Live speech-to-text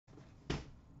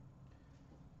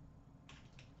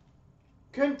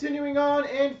Continuing on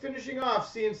and finishing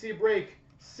off CNC break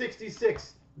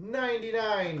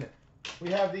 66.99.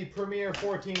 We have the Premier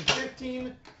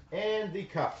 14-15 and the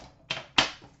Cup.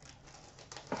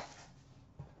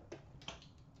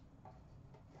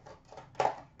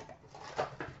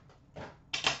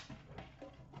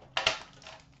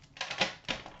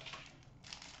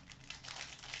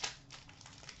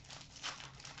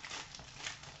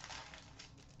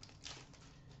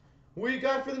 We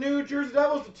got for the New Jersey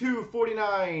Devils the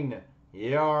 249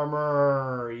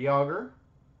 Jaromir Jagr.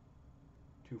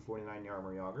 249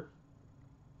 Jaromir Jagr.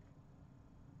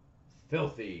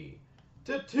 Filthy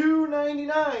to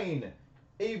 299.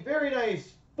 A very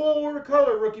nice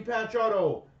 4-color rookie patch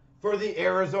auto for the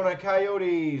Arizona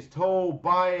Coyotes,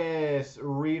 Tobias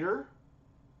Reeder.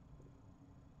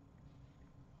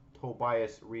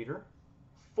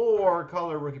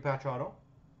 4-color rookie patch auto.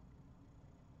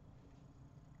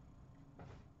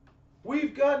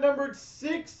 We've got numbered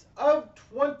 6 of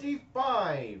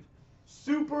 25.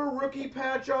 Super rookie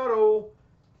patch auto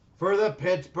for the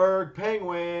Pittsburgh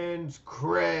Penguins,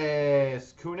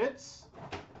 Chris Kunitz.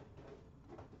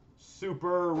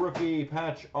 Super rookie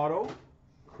patch auto,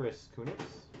 Chris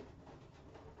Kunitz.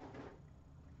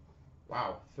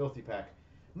 Wow, filthy pack.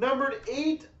 Numbered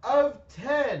 8 of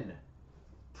 10.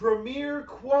 Premier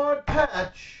quad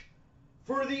patch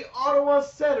for the Ottawa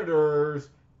Senators,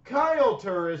 Kyle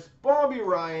Turris, Bobby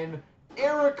Ryan,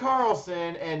 Erik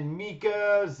Karlsson, and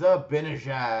Mika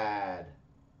Zibanejad.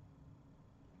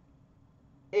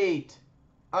 8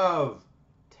 of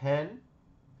 10.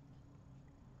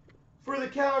 For the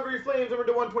Calgary Flames, number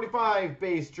to 125,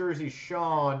 base jersey,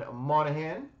 Sean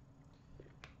Monahan.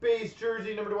 Base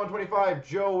jersey, number to 125,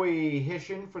 Joey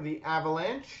Hishin for the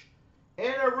Avalanche.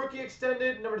 And our rookie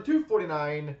extended, number to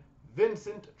 249,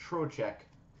 Vincent Trocheck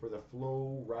for the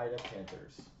Florida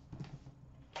Panthers.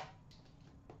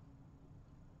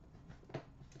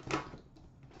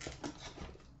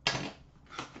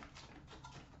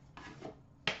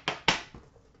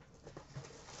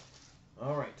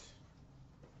 All right.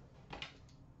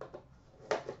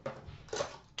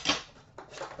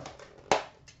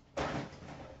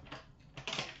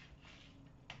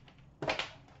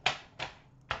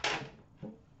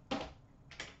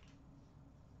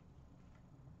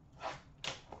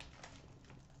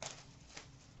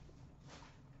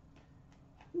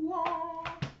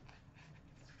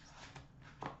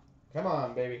 Come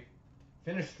on, baby.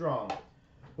 Finish strong.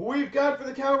 We've got for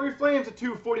the Calgary Flames a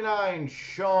 249,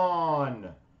 Sean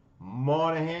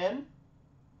Monahan.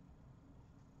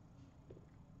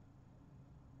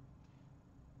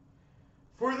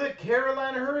 For the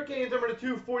Carolina Hurricanes, number to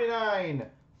 249,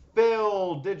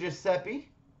 Phil DiGiuseppe.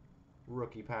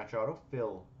 Rookie patch auto,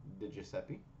 Phil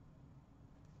DiGiuseppe.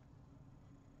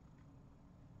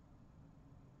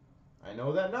 I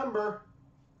know that number.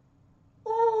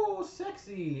 Oh,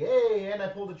 sexy. Hey, and I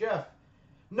pulled a Jeff.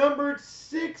 Numbered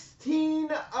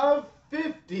 16 of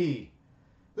 50.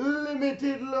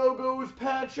 Limited logos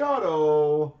patch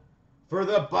auto for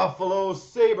the Buffalo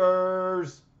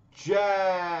Sabres,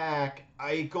 Jack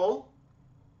Eichel.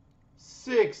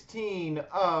 16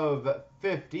 of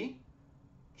 50.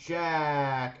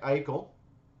 Jack Eichel.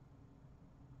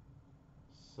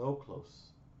 So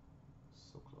close.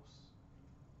 So close.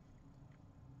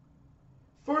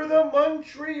 For the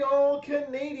Montreal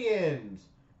Canadiens,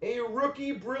 a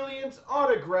rookie brilliance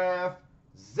autograph,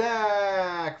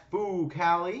 Zach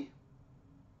Fucale.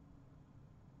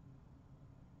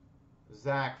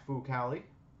 Zach Fucale.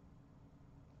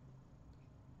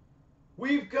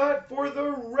 We've got for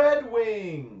the Red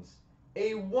Wings,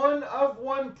 a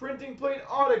 1-of-1 printing plate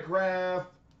autograph,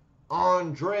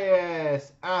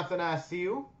 Andreas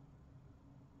Athanasiou.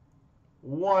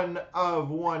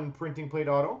 1-of-1 printing plate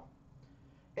auto.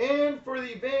 And for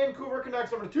the Vancouver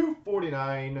Canucks, number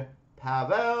 249,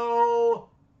 Pavel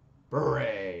Bure.